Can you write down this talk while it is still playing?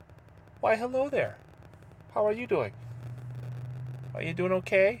Why, hello there. How are you doing? Are you doing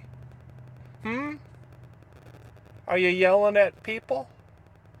okay? Are you yelling at people?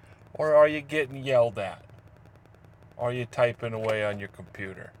 Or are you getting yelled at? Or are you typing away on your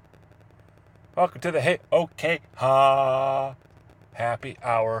computer? Welcome to the happy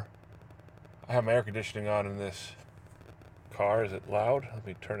hour. I have my air conditioning on in this car. Is it loud? Let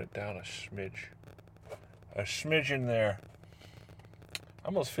me turn it down a smidge. A smidgen there. I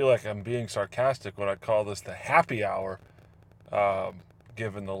almost feel like I'm being sarcastic when I call this the happy hour,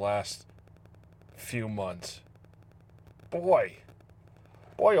 given the last few months. Boy,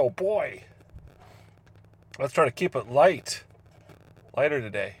 oh boy. Let's try to keep it lighter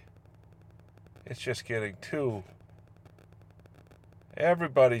today. It's just getting too...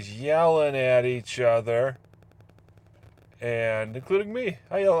 Everybody's yelling at each other, and including me.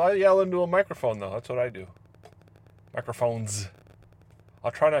 I yell into a microphone, though. That's what I do. Microphones. I'll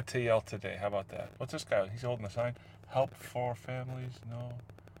try not to yell today. How about that? What's this guy? He's holding a sign. Help for families, no,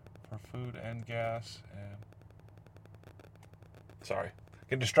 for food and gas. And sorry,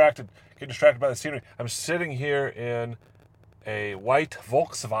 get distracted by the scenery. I'm sitting here in a white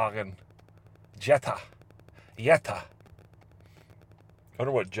Volkswagen Jetta. I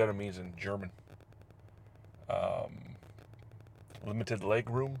wonder what Jetta means in German. Limited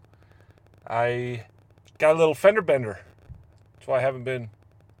leg room. I got a little fender bender. That's why I've been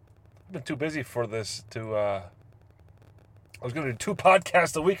too busy for this to... I was going to do 2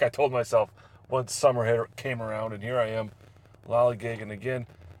 podcasts a week, I told myself, once summer came around, and here I am, lollygagging again,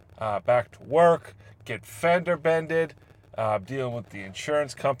 back to work, get fender bended, dealing with the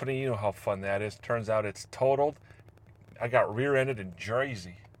insurance company. You know how fun that is. Turns out it's totaled. I got rear-ended in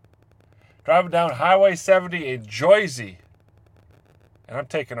Jersey. Driving down Highway 70 in Jersey, and I'm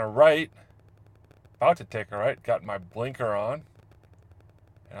taking a right, about to take a right, got my blinker on,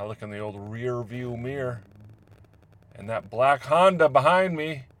 and I look in the old rear view mirror, and that black Honda behind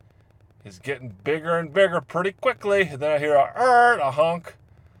me is getting bigger and bigger pretty quickly. And then I hear a honk,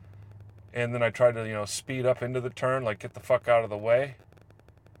 and then I try to, speed up into the turn, like get the fuck out of the way.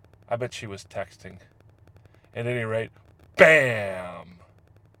 I bet she was texting. At any rate, bam!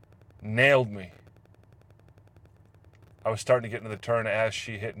 Nailed me. I was starting to get into the turn as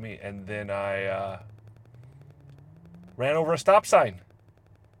she hit me, and then I ran over a stop sign.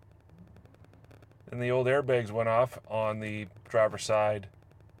 And the old airbags went off on the driver's side,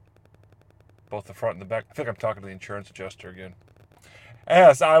 both the front and the back. I think I'm talking to the insurance adjuster again.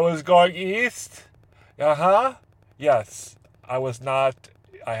 Yes, I was going east. Yes, I was not.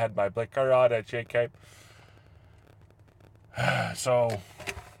 I had my blinker on at JK. So,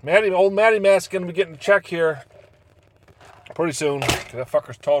 old Matty Matt's going to be getting a check here pretty soon, because that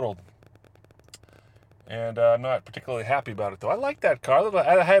fucker's totaled. And I'm not particularly happy about it, though. I like that car.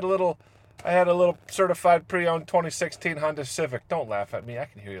 I had a little certified pre-owned 2016 Honda Civic. Don't laugh at me. I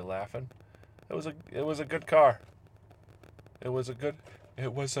can hear you laughing. It was a good car. It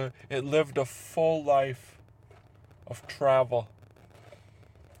lived a full life of travel.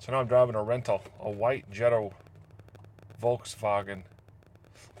 So now I'm driving a rental, a white Jetta Volkswagen.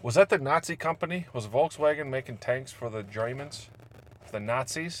 Was that the Nazi company? Was Volkswagen making tanks for the Germans? The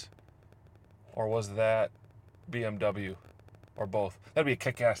Nazis? Or was that BMW? Or both? That'd be a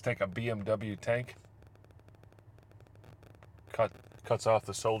kick-ass tank, a BMW tank. Cuts off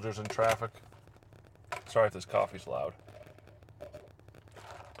the soldiers in traffic. Sorry if this coffee's loud.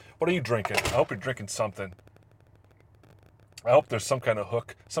 What are you drinking? I hope you're drinking something. I hope there's some kind of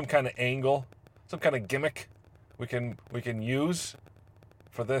hook, some kind of angle, some kind of gimmick we can use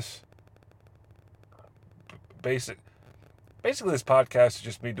for this. Basically, this podcast is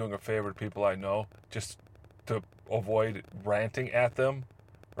just me doing a favor to people I know, just to avoid ranting at them,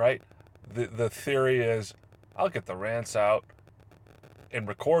 right? The theory is, I'll get the rants out and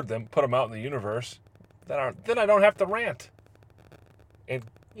record them, put them out in the universe. Then I don't have to rant, and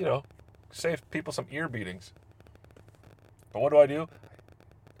save people some ear beatings. But what do?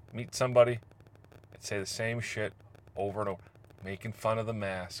 Meet somebody and say the same shit over and over, making fun of the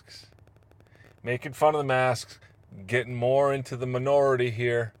masks. Getting more into the minority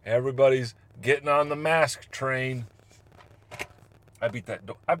here. Everybody's getting on the mask train. I beat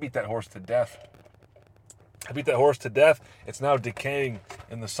that horse to death. It's now decaying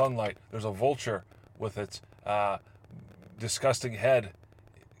in the sunlight. There's a vulture with its disgusting head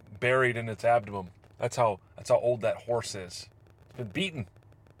buried in its abdomen. That's how old that horse is. It's been beaten.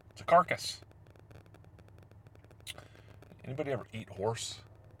 It's a carcass. Anybody ever eat horse?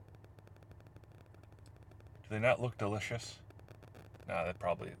 Do they not look delicious? No, they're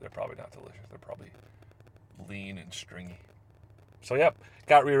probably not delicious. They're probably lean and stringy. So yep,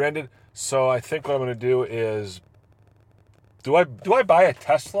 got rear-ended. So I think what I'm gonna do is, do I buy a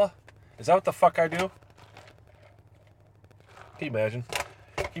Tesla? Is that what the fuck I do? Can you imagine?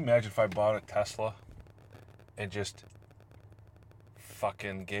 Can you imagine if I bought a Tesla and just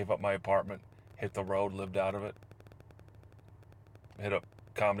fucking gave up my apartment, hit the road, lived out of it, hit up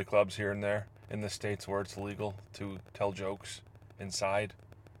comedy clubs here and there in the states where it's legal to tell jokes inside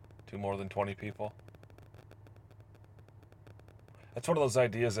to more than 20 people? That's one of those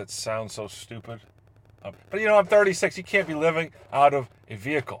ideas that sounds so stupid. But I'm 36. You can't be living out of a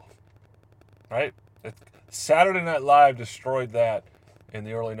vehicle, right? Saturday Night Live destroyed that in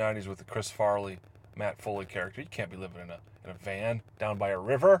the early 90s with the Chris Farley, Matt Foley character. You can't be living in a van down by a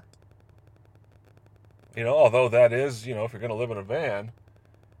river. Although that is, if you're going to live in a van,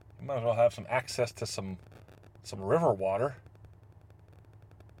 you might as well have some access to some river water.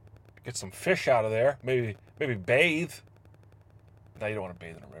 Get some fish out of there. Maybe bathe. No, you don't want to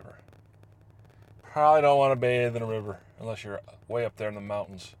bathe in a river. Probably don't want to bathe in a river unless you're way up there in the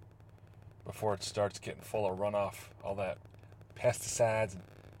mountains before it starts getting full of runoff, all that pesticides and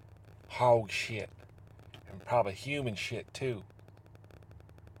hog shit, and probably human shit too.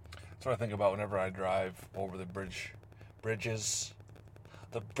 That's what I think about whenever I drive over the bridges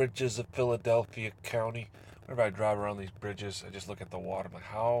of Philadelphia County. Whenever I drive around these bridges, I just look at the water. I'm like,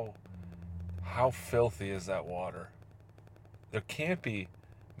 how filthy is that water? There can't be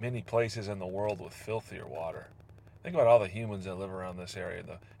many places in the world with filthier water. Think about all the humans that live around this area,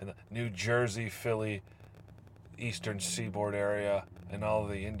 in the New Jersey, Philly, Eastern Seaboard area, and all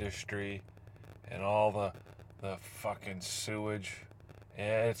the industry, and all the fucking sewage.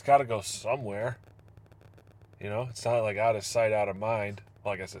 Yeah, it's got to go somewhere. It's not like out of sight, out of mind.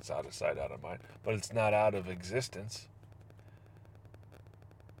 Well, I guess it's out of sight, out of mind, but it's not out of existence.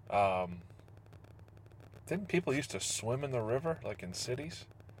 Didn't people used to swim in the river, like in cities?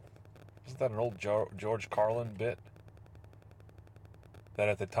 Wasn't that an old George Carlin bit? That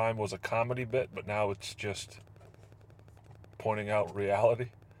at the time was a comedy bit, but now it's just pointing out reality.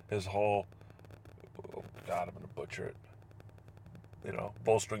 His whole, oh God, I'm going to butcher it.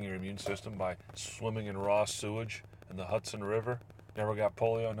 Bolstering your immune system by swimming in raw sewage in the Hudson River. Never got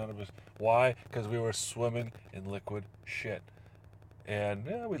polio, none of us. Why? Because we were swimming in liquid shit. And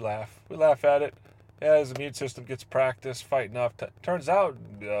we laugh. We laugh at it. Yeah, his immune system gets practiced fighting off. Turns out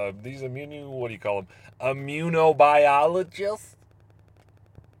these immunobiologists?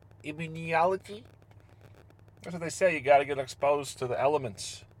 Immunology? That's what they say. You got to get exposed to the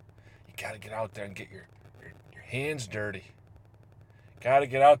elements. You got to get out there and get your hands dirty. Got to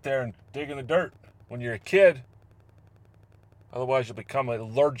get out there and dig in the dirt when you're a kid. Otherwise, you'll become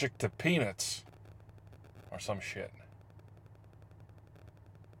allergic to peanuts or some shit.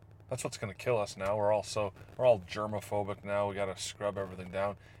 That's what's going to kill us now. We're all germophobic now. We got to scrub everything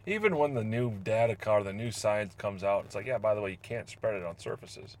down. Even when the new the new science comes out, it's like, yeah, by the way, you can't spread it on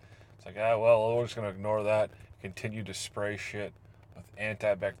surfaces. It's like, well, we're just going to ignore that. Continue to spray shit with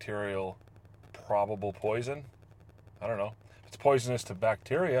antibacterial probable poison. I don't know. If it's poisonous to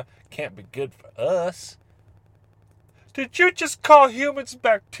bacteria, can't be good for us. Did you just call humans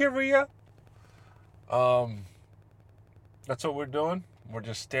bacteria? That's what we're doing. We're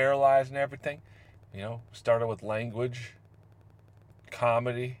just sterilizing everything. Started with language,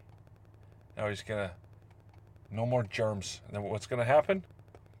 comedy. Now we're just no more germs. And then what's gonna happen?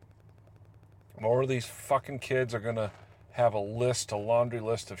 More of these fucking kids are gonna have a laundry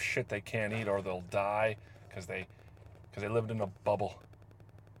list of shit they can't eat, or they'll die because they lived in a bubble.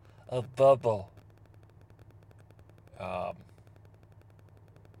 A bubble.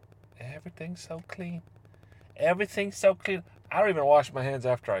 Everything's so clean. Everything's so clean. I don't even wash my hands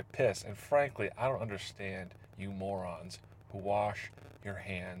after I piss. And frankly, I don't understand you morons who wash your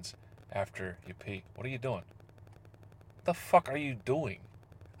hands after you pee. What are you doing? What the fuck are you doing?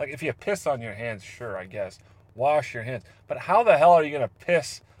 Like, if you piss on your hands, sure, I guess. Wash your hands. But how the hell are you going to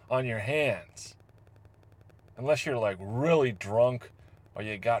piss on your hands? Unless you're, like, really drunk or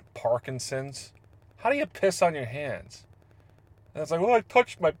you got Parkinson's. How do you piss on your hands? And it's like, well, I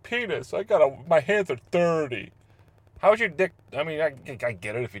touched my penis. My hands are dirty. How's your dick? I mean, I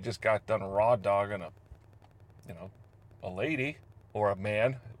get it if you just got done raw dogging a lady or a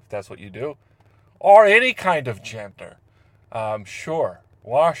man, if that's what you do, or any kind of gender. Sure,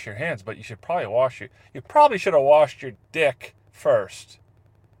 wash your hands, but you should probably you probably should have washed your dick first.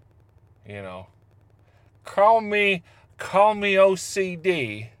 Call me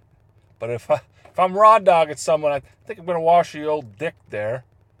OCD, but if I'm raw dogging someone, I think I'm gonna wash your old dick there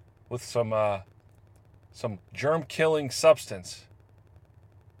with some germ-killing substance,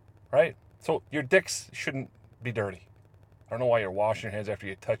 right? So your dicks shouldn't be dirty. I don't know why you're washing your hands after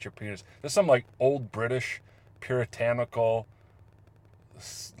you touch your penis. There's some like old British puritanical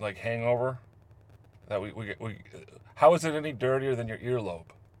like hangover that we how is it any dirtier than your earlobe?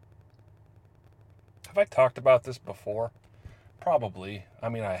 Have I talked about this before? Probably. I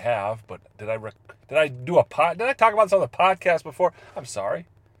mean, I have, but did I talk about this on the podcast before? I'm sorry.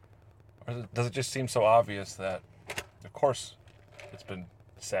 Or does it just seem so obvious that, of course, it's been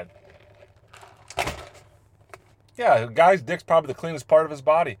said? Yeah, a guy's dick's probably the cleanest part of his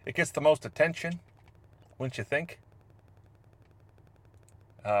body. It gets the most attention, wouldn't you think?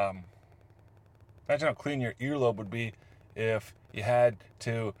 Imagine how clean your earlobe would be if you had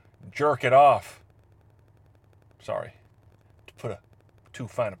to jerk it off. Sorry, to put too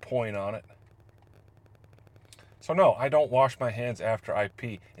fine a point on it. So no, I don't wash my hands after I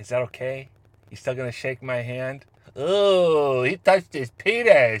pee. Is that okay? You still gonna shake my hand? Oh, he touched his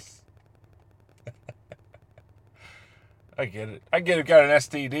penis. I get it. Got an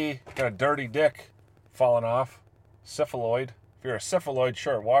STD, got a dirty dick falling off. Syphiloid. If you're a syphiloid,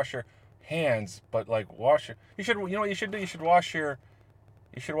 sure, wash your hands, but like you know what you should do? You should wash your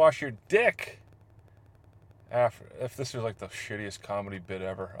dick. If this is like the shittiest comedy bit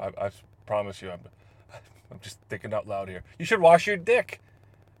ever, I promise you, I'm just thinking out loud here. You should wash your dick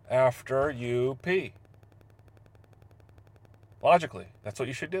after you pee. Logically, that's what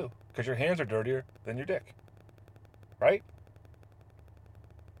you should do, because your hands are dirtier than your dick, right?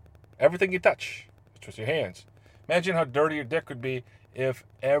 Everything you touch, it's with your hands. Imagine how dirty your dick would be if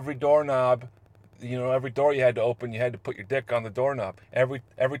every doorknob, every door you had to open, you had to put your dick on the doorknob. Every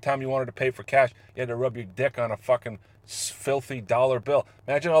time you wanted to pay for cash, you had to rub your dick on a fucking filthy dollar bill.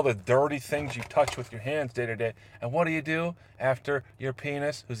 Imagine all the dirty things you touch with your hands day to day. And what do you do after your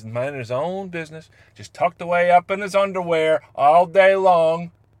penis, who's minding his own business, just tucked away up in his underwear all day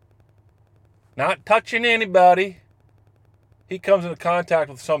long, not touching anybody? He comes into contact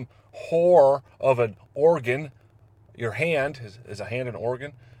with some whore of an organ. Your hand is a hand an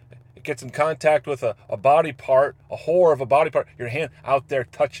organ. It gets in contact with a body part, a whore of a body part. Your hand out there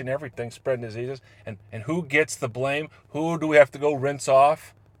touching everything, spreading diseases. And who gets the blame? Who do we have to go rinse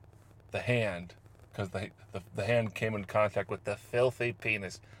off? The hand. Because the hand came in contact with the filthy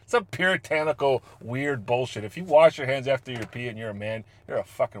penis. Some puritanical, weird bullshit. If you wash your hands after you pee and you're a man, you're a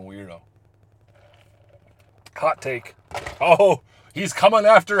fucking weirdo. Hot take. Oh, he's coming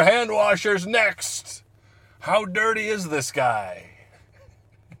after hand washers next. How dirty is this guy?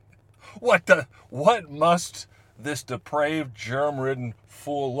 What must this depraved, germ-ridden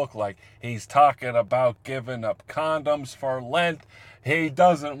fool look like? He's talking about giving up condoms for Lent. He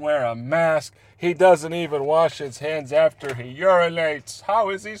doesn't wear a mask. He doesn't even wash his hands after he urinates. How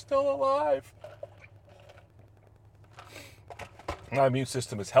is he still alive? My immune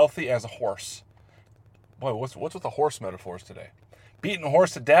system is healthy as a horse. Boy, what's with the horse metaphors today? Beating a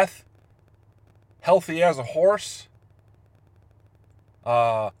horse to death? Healthy as a horse?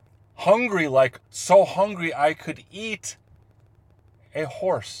 Hungry, like so hungry I could eat a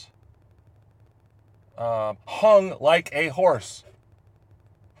horse. Hung like a horse.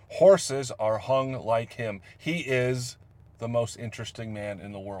 Horses are hung like him. He is the most interesting man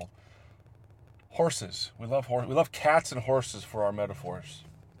in the world. Horses. We love cats and horses for our metaphors.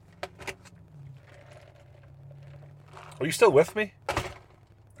 Are you still with me?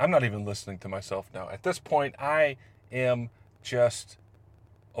 I'm not even listening to myself now. At this point, I am just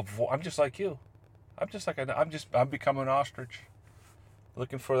I'm just like you. I'm becoming an ostrich,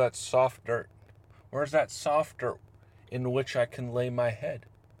 looking for that soft dirt. Where's that soft dirt in which I can lay my head?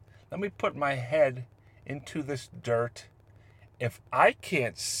 Let me put my head into this dirt. If I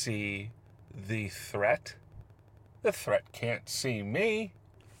can't see the threat can't see me.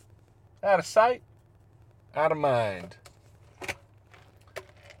 Out of sight, out of mind.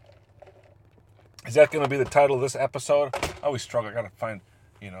 Is that going to be the title of this episode? I always struggle. I got to find,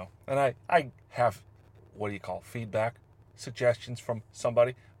 and I have, feedback, suggestions from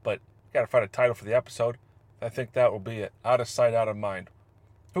somebody, but got to find a title for the episode. I think that will be it. Out of sight, out of mind.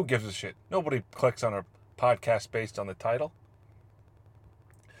 Who gives a shit? Nobody clicks on a podcast based on the title.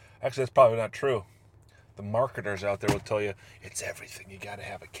 Actually, that's probably not true. The marketers out there will tell you it's everything. You got to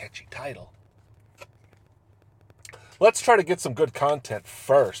have a catchy title. Let's try to get some good content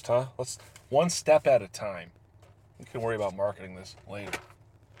first, huh? Let's one step at a time. We can worry about marketing this later.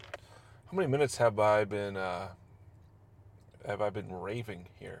 How many minutes have I been raving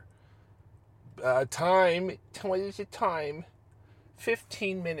here? Time. What is the time?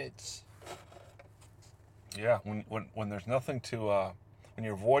 15 minutes. Yeah, when there's nothing to when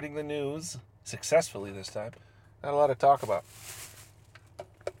you're avoiding the news successfully this time, not a lot to talk about.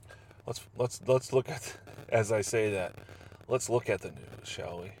 Let's look at, as I say that, Let's look at the news,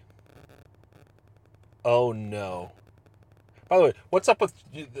 shall we? Oh no. By the way, what's up with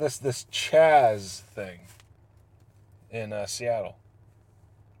this CHAZ thing in Seattle?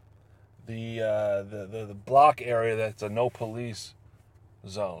 The block area that's a no police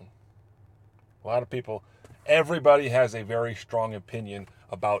zone. A lot of people, everybody has a very strong opinion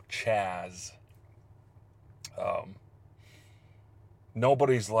about CHAZ.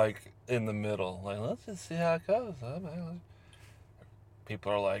 Nobody's like in the middle. Like, let's just see how it goes.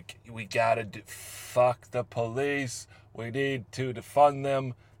 People are like, we gotta fuck the police. We need to defund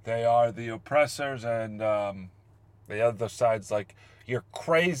them. They are the oppressors. And the other side's like, you're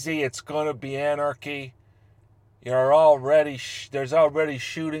crazy. It's gonna be anarchy. There's already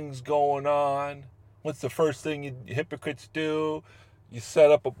shootings going on. What's the first thing you hypocrites do? You set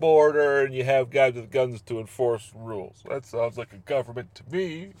up a border and you have guys with guns to enforce rules. That sounds like a government to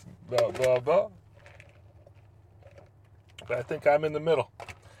me. Blah, blah, blah. But I think I'm in the middle.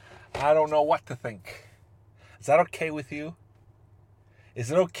 I don't know what to think. Is that okay with you?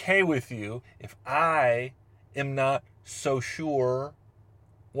 Is it okay with you if I am not so sure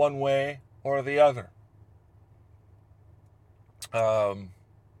one way or the other?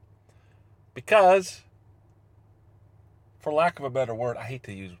 Because, for lack of a better word, I hate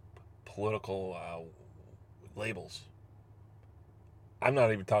to use political labels. I'm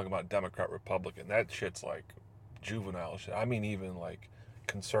not even talking about Democrat, Republican. That shit's like juvenile shit. I mean even like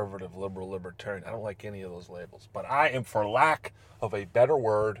conservative, liberal, libertarian. I don't like any of those labels. But I am, for lack of a better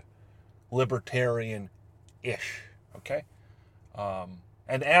word, libertarian-ish. Okay?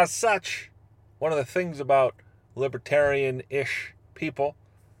 And as such, one of the things about libertarian-ish people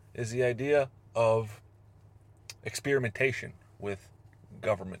is the idea of experimentation with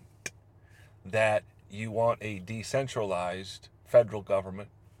government. That you want a decentralized federal government.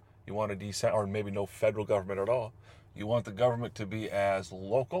 You want or maybe no federal government at all. You want the government to be as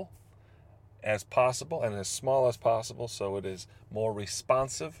local as possible and as small as possible, so it is more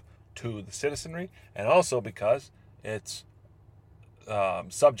responsive to the citizenry, and also because it's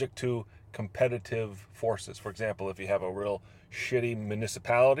subject to competitive forces. For example, if you have a real shitty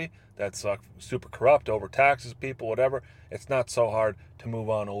municipality that's super corrupt, overtaxes people, whatever, it's not so hard to move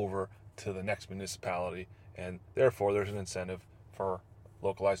on over to the next municipality, and therefore there's an incentive for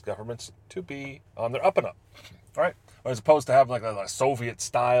localized governments to be on their up and up, right? As opposed to having like a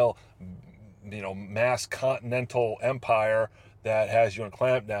Soviet-style, mass continental empire that has you in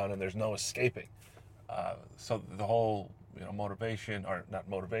clampdown and there's no escaping. So the whole, motivation, or not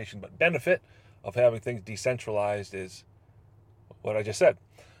motivation, but benefit of having things decentralized is what I just said.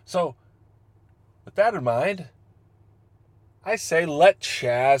 So with that in mind, I say let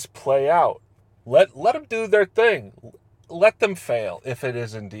CHAZ play out. Let them do their thing. Let them fail if it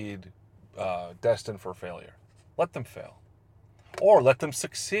is indeed destined for failure. Let them fail. Or let them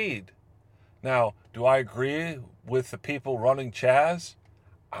succeed. Now, do I agree with the people running CHAZ?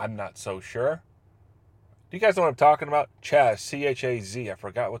 I'm not so sure. Do you guys know what I'm talking about? CHAZ, C-H-A-Z. I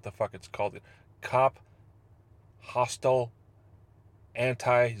forgot what the fuck it's called. Cop, Hostile,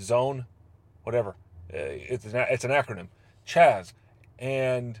 Anti-Zone, whatever. It's an acronym. CHAZ.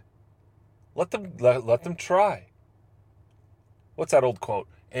 And let them try. What's that old quote?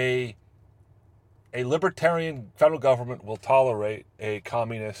 A libertarian federal government will tolerate a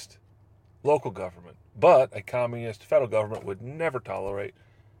communist local government, but a communist federal government would never tolerate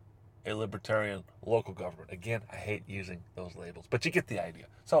a libertarian local government. Again, I hate using those labels, but you get the idea.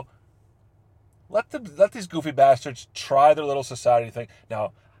 So let these goofy bastards try their little society thing.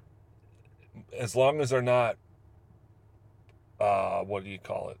 Now, as long as they're not, what do you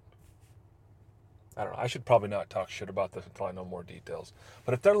call it? I don't know. I should probably not talk shit about this until I know more details.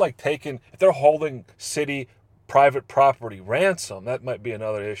 But if they're if they're holding city private property ransom, that might be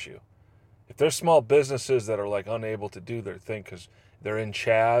another issue. If there's small businesses that are unable to do their thing because they're in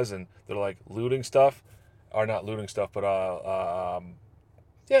CHAZ and they're looting stuff, or not looting stuff, but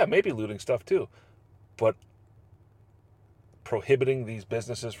maybe looting stuff too, but prohibiting these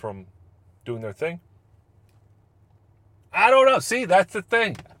businesses from doing their thing. I don't know. See, that's the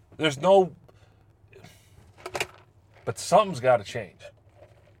thing. There's no. But something's got to change.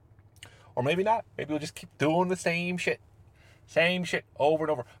 Or maybe not. Maybe we'll just keep doing the same shit. Same shit over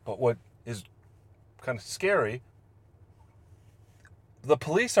and over. But what is kind of scary, the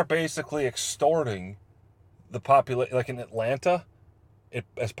police are basically extorting the population. Like in Atlanta,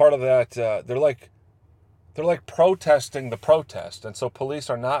 as part of that, they're like protesting the protest. And so police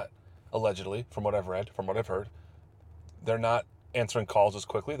are not, allegedly, from what I've read, from what I've heard, they're not answering calls as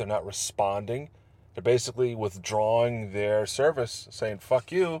quickly. They're not responding. They're basically withdrawing their service, saying,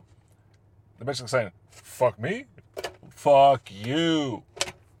 fuck you. They're basically saying, fuck me? Fuck you.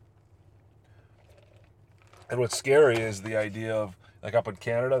 And what's scary is the idea of, like up in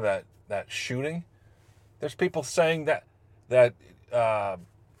Canada, that shooting. There's people saying that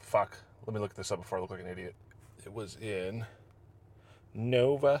fuck. Let me look this up before I look like an idiot. It was in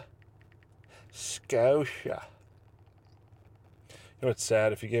Nova Scotia. You know what's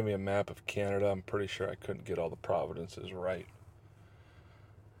sad? If you gave me a map of Canada, I'm pretty sure I couldn't get all the provinces right.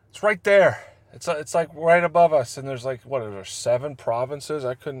 It's right there. It's like right above us, and there's like, what are there, 7 provinces?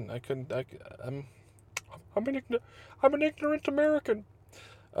 I'm an ignorant American.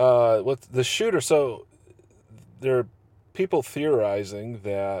 With the shooter, so there are people theorizing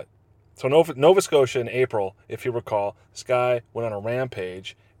that. So Nova Scotia in April, if you recall, this guy went on a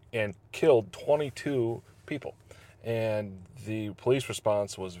rampage and killed 22 people, and the police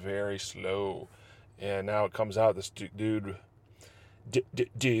response was very slow. And now it comes out this dude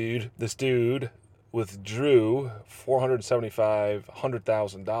withdrew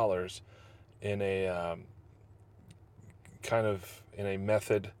 $475,000 in a kind of in a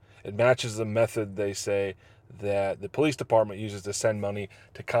method. It matches the method, they say, that the police department uses to send money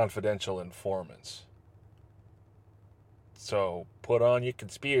to confidential informants. So put on your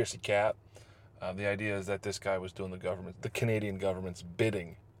conspiracy cap. The idea is that this guy was doing the Canadian government's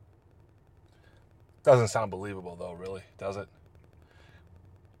bidding. Doesn't sound believable though, really, does it?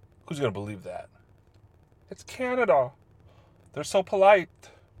 Who's going to believe that? It's Canada. They're so polite.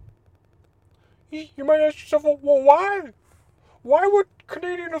 You might ask yourself, well, why? Why would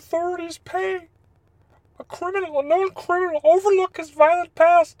Canadian authorities pay a known criminal, overlook his violent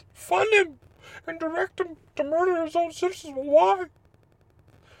past, fund him, and direct him to murder his own citizens? Well, why?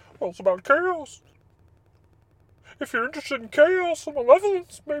 Well, it's about chaos. If you're interested in chaos and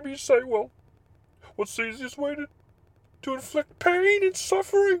malevolence, maybe you say, well, what's the easiest way to inflict pain and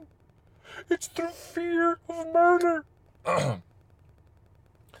suffering? It's through fear of murder.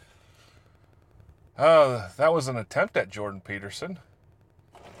 That was an attempt at Jordan Peterson.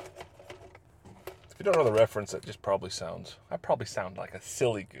 If you don't know the reference, I probably sound like a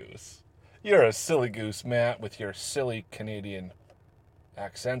silly goose. You're a silly goose, Matt, with your silly Canadian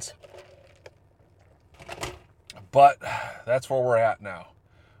accents. But that's where we're at now,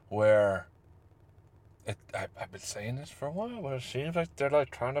 where I've been saying this for a while, but it seems like they're like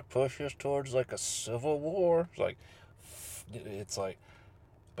trying to push us towards like a civil war. It's like,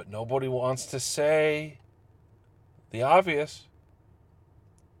 but nobody wants to say the obvious.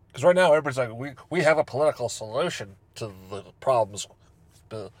 Because right now everybody's like, we have a political solution to the problems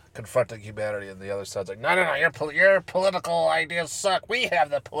confronting humanity, and the other side's like, no, your political ideas suck. We have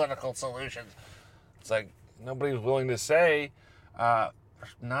the political solutions. It's like nobody's willing to say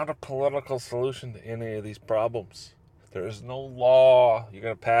there's not a political solution to any of these problems. There is no law you're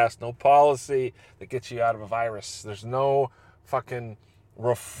going to pass, no policy that gets you out of a virus. There's no fucking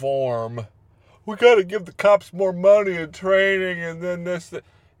reform. We got to give the cops more money and training, and then this.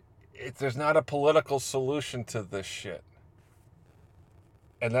 There's not a political solution to this shit.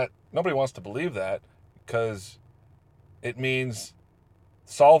 And that nobody wants to believe that, because it means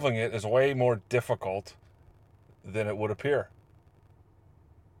solving it is way more difficult than it would appear.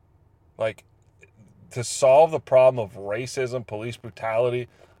 Like, to solve the problem of racism, police brutality,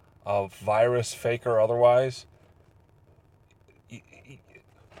 of virus, fake or otherwise, you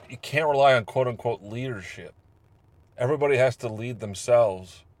can't rely on quote-unquote leadership. Everybody has to lead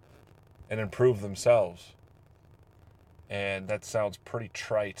themselves and improve themselves. And that sounds pretty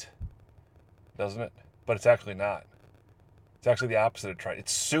trite, doesn't it? But it's actually not. It's actually the opposite of trite.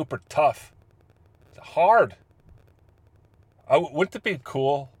 It's super tough. It's hard. Wouldn't it be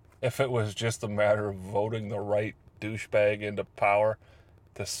cool if it was just a matter of voting the right douchebag into power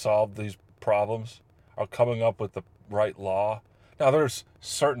to solve these problems, or coming up with the right law? Now, there's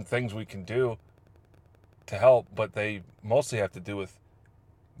certain things we can do to help, but they mostly have to do with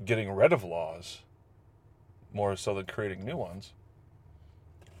getting rid of laws more so than creating new ones.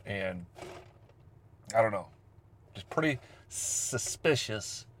 And I don't know, just pretty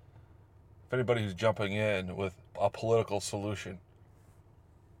suspicious if anybody who's jumping in with a political solution,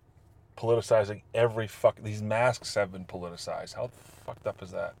 politicizing these masks have been politicized. How fucked up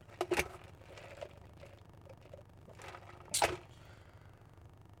is that?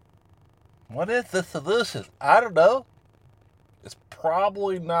 What is the solution? I don't know. It's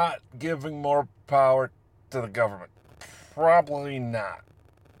probably not giving more power to the government. Probably not.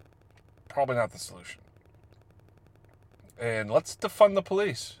 Probably not the solution. And let's defund the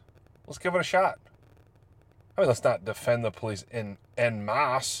police. Let's give it a shot. I mean, let's not defend the police en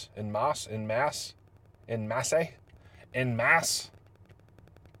masse.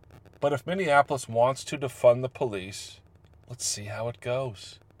 But if Minneapolis wants to defund the police, Let's see how it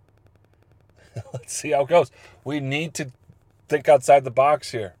goes. Let's see how it goes. We need to think outside the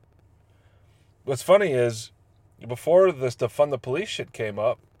box here. What's funny is, before this defund the police shit came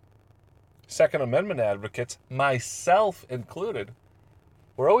up, Second Amendment advocates, myself included,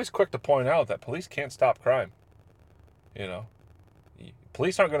 were always quick to point out that police can't stop crime. You know,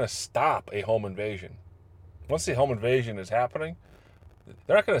 police aren't going to stop a home invasion. Once the home invasion is happening,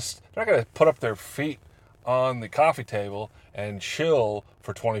 they're not going to put up their feet on the coffee table and chill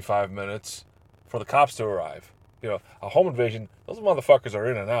for 25 minutes for the cops to arrive. You know, a home invasion, those motherfuckers are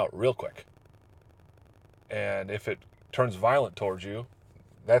in and out real quick. And if it turns violent towards you,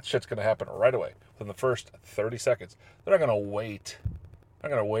 that shit's going to happen right away within the first 30 seconds. They're not going to wait. They're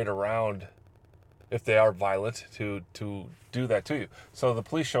not going to wait around if they are violent to do that to you. So the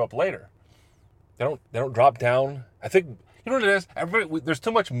police show up later. They don't drop down. I think, you know what it is? There's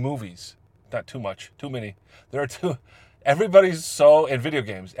too much movies. Not too much. Too many. Everybody's so in video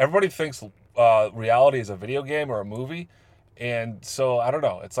games. Everybody thinks reality is a video game or a movie. And so, I don't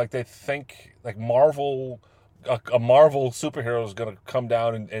know. It's like they think like Marvel, a Marvel superhero is going to come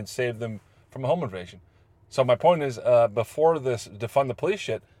down and save them from a home invasion. So my point is, before this defund the police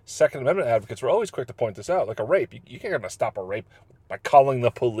shit, Second Amendment advocates were always quick to point this out. Like a rape. You can't gonna stop a rape by calling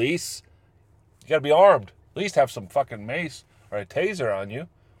the police. You got to be armed. At least have some fucking mace or a taser on you.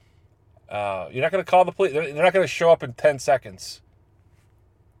 You're not going to call the police. They're not going to show up in 10 seconds.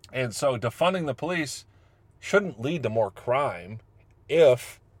 And so defunding the police shouldn't lead to more crime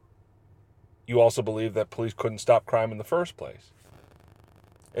if you also believe that police couldn't stop crime in the first place.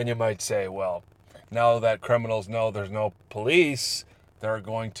 And you might say, well, now that criminals know there's no police, they're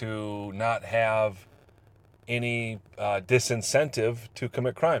going to not have any disincentive to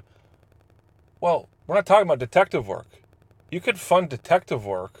commit crime. Well, we're not talking about detective work. You could fund detective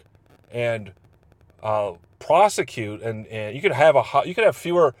work and prosecute, and you could have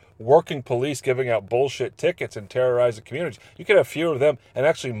fewer working police giving out bullshit tickets and terrorizing communities. You could have fewer of them and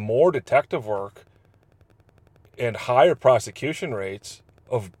actually more detective work and higher prosecution rates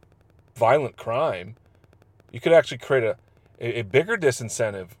of violent crime. You could actually create a bigger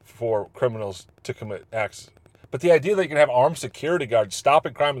disincentive for criminals to commit acts. But the idea that you can have armed security guards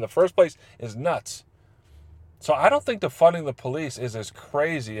stopping crime in the first place is nuts. So I don't think defunding the police is as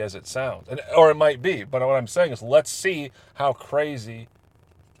crazy as it sounds. Or it might be. But what I'm saying is, let's see how crazy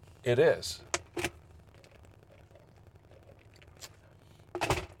it is.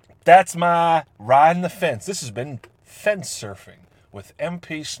 That's my riding the fence. This has been fence surfing with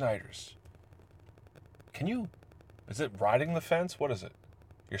MP Snyders. Is it riding the fence? What is it?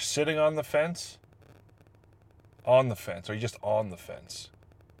 You're sitting on the fence? On the fence. Or are you just on the fence?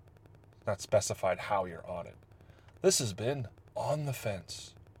 Not specified how you're on it. This has been On the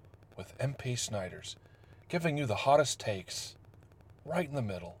Fence with MP Snyders, giving you the hottest takes, right in the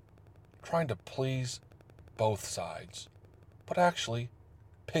middle, trying to please both sides, but actually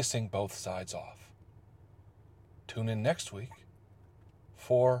pissing both sides off. Tune in next week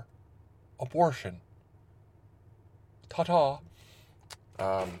for abortion. Ta-ta.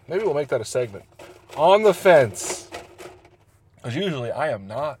 Maybe we'll make that a segment. On the Fence. Because usually I am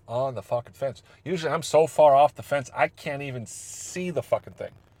not on the fucking fence. Usually I'm so far off the fence, I can't even see the fucking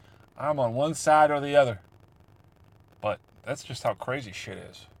thing. I'm on one side or the other. But that's just how crazy shit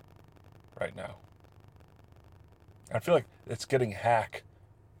is right now. I feel like it's getting hack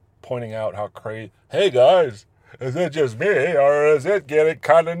pointing out how crazy. Hey guys, is it just me or is it getting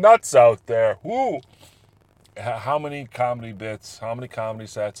kind of nuts out there? Woo! How many comedy bits, how many comedy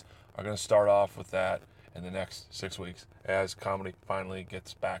sets are going to start off with that in the next 6 weeks as comedy finally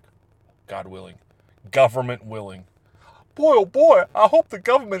gets back, God willing, government willing. Boy, oh boy, I hope the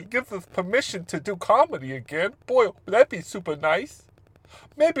government gives us permission to do comedy again. Boy, that'd be super nice.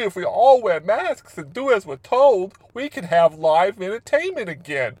 Maybe if we all wear masks and do as we're told, we can have live entertainment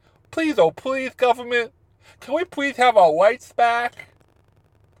again. Please, oh please, government, can we please have our rights back?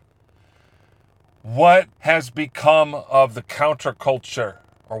 What has become of the counterculture,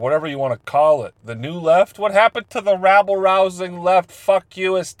 or whatever you want to call it? The new left? What happened to the rabble-rousing left? Fuck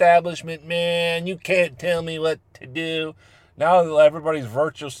you, establishment man. You can't tell me what to do. Now everybody's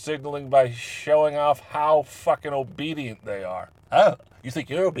virtue signaling by showing off how fucking obedient they are. Oh, you think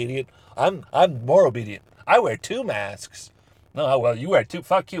you're obedient? I'm more obedient. I wear 2 masks. No, well, you wear 2.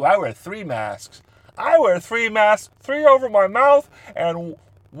 Fuck you. I wear 3 masks. I wear 3 masks. 3 over my mouth and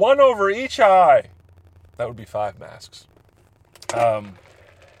 1 over each eye. That would be 5 masks.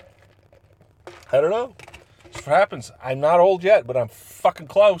 I don't know. That's what happens. I'm not old yet, but I'm fucking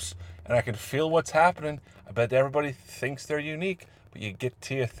close. And I can feel what's happening. I bet everybody thinks they're unique. But you get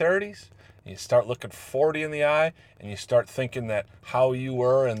to your 30s, You start looking 40 in the eye, and you start thinking that how you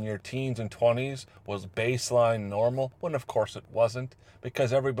were in your teens and 20s was baseline normal, when of course it wasn't,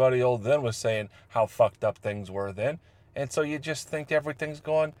 because everybody old then was saying how fucked up things were then. And so you just think everything's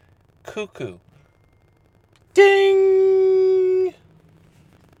going cuckoo. Ding!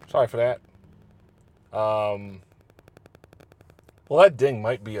 Sorry for that. Well, that ding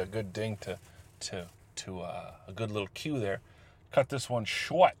might be a good ding to a good little cue there. Cut this one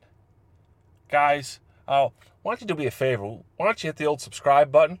short. Guys, why don't you do me a favor? Why don't you hit the old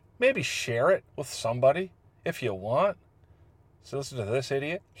subscribe button? Maybe share it with somebody if you want. So listen to this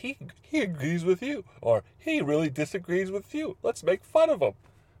idiot. He agrees with you. Or he really disagrees with you. Let's make fun of him.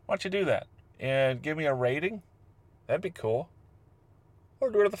 Why don't you do that? And give me a rating? That'd be cool. Or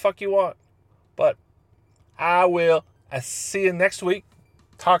do whatever the fuck you want. But I will see you next week.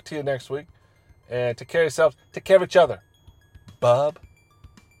 Talk to you next week. And take care of yourselves. Take care of each other. Bub.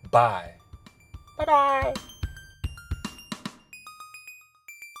 Bye. Bye-bye.